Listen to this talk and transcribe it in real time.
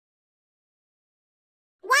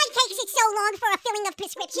so long for a filling of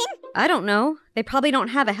prescription? I don't know. They probably don't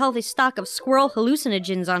have a healthy stock of squirrel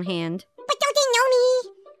hallucinogens on hand. But don't they know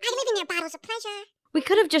me? I live in their bottles of pleasure. We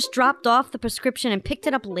could have just dropped off the prescription and picked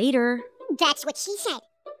it up later. That's what she said.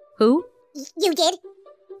 Who? You did?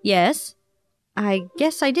 Yes. I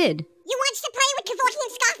guess I did. You wants to play with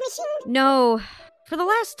Kevorkian scarf machine? No. For the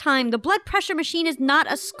last time, the blood pressure machine is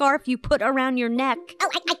not a scarf you put around your neck. Oh,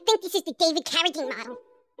 I think this is the David Carradine model.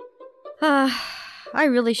 I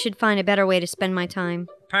really should find a better way to spend my time.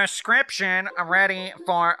 Prescription ready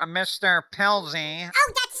for Mr. Pilz-E.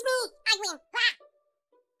 Oh, that's me. I win. Ah.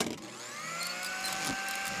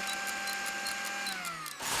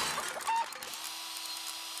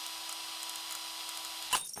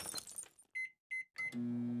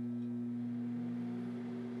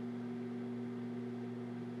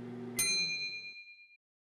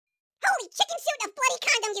 Holy chicken suit of bloody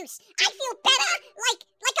condom use! I feel better,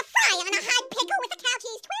 like a fry on a hot pickle with a cow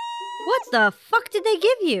cheese twist. What the fuck did they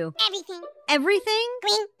give you? Everything. Everything?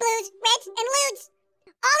 Green, blues, reds, and ludes.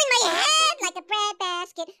 All in my head like a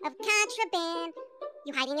breadbasket of contraband.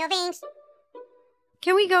 You hide in your veins.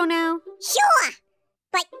 Can we go now? Sure!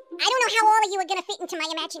 But I don't know how all of you are gonna fit into my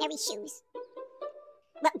imaginary shoes.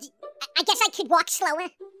 Well, I guess I could walk slower.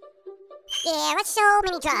 There are so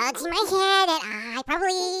many drugs in my head that I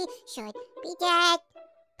probably should be dead.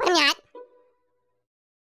 But I'm not.